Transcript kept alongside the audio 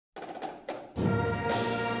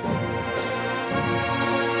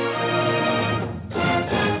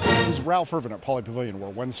Ralph Irvin at Pauley Pavilion, where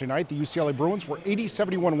Wednesday night the UCLA Bruins were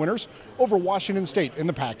 80-71 winners over Washington State in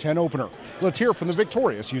the Pac-10 opener. Let's hear from the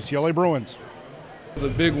victorious UCLA Bruins. It's a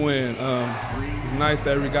big win. It's nice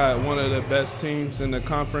that we got one of the best teams in the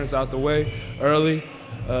conference out the way early.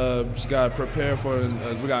 Just got to prepare for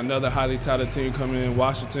we got another highly touted team coming in,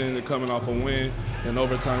 Washington. They're coming off a win in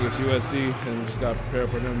overtime against USC, and we just got to prepare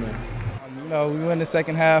for them, man. We win the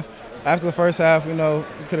second half. After the first half, we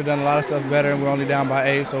could have done a lot of stuff better, and we're only down by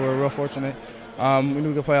 8, so we're real fortunate. We knew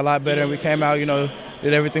we could play a lot better, and we came out,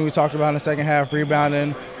 did everything we talked about in the second half,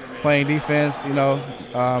 rebounding, playing defense. They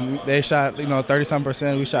shot,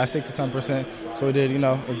 30-something%, we shot 60-something%, so we did,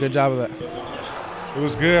 a good job of that. It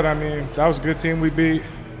was good. I mean, that was a good team we beat.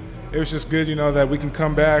 It was just good, that we can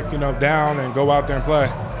come back, down and go out there and play.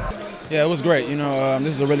 Yeah, it was great.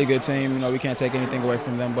 This is a really good team. We can't take anything away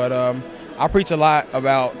from them. But I preach a lot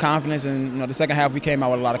about confidence, and the second half we came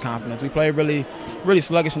out with a lot of confidence. We played really, really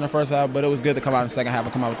sluggish in the first half, but it was good to come out in the second half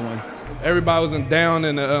and come out with the win. Everybody wasn't down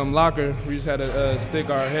in the locker. We just had to stick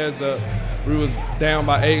our heads up. We was down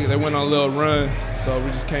by 8. They went on a little run, so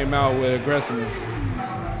we just came out with aggressiveness.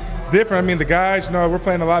 It's different. I mean, the guys, we're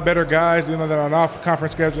playing a lot better guys, that are on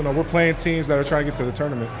off-conference schedule. We're playing teams that are trying to get to the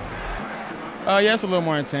tournament. Yeah, it's a little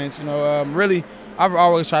more intense. Really, I've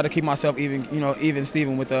always tried to keep myself even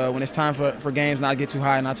Steven with when it's time for games, not get too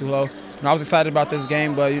high, not too low. I was excited about this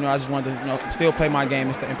game, but I just wanted to still play my game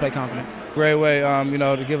and play confident. Great way,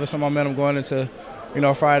 to give us some momentum going into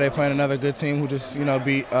Friday, playing another good team who just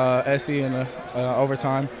beat SC in the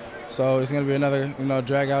overtime. So it's going to be another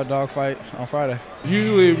drag-out dogfight on Friday.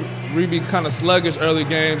 Usually we be kind of sluggish early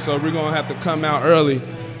games, so we're going to have to come out early.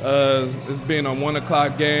 It's being a 1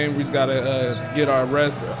 o'clock game. We just got to get our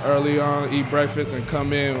rest early on, eat breakfast, and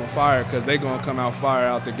come in on fire because they're going to come out fire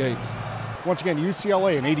out the gates. Once again,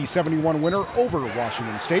 UCLA, an 80-71 winner over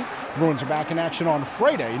Washington State. Bruins are back in action on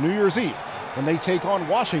Friday, New Year's Eve, when they take on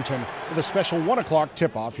Washington with a special 1 o'clock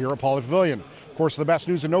tip-off here at Pauley Pavilion. Of course, the best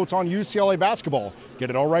news and notes on UCLA basketball. Get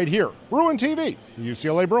it all right here. Bruin TV,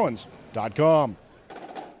 UCLABruins.com.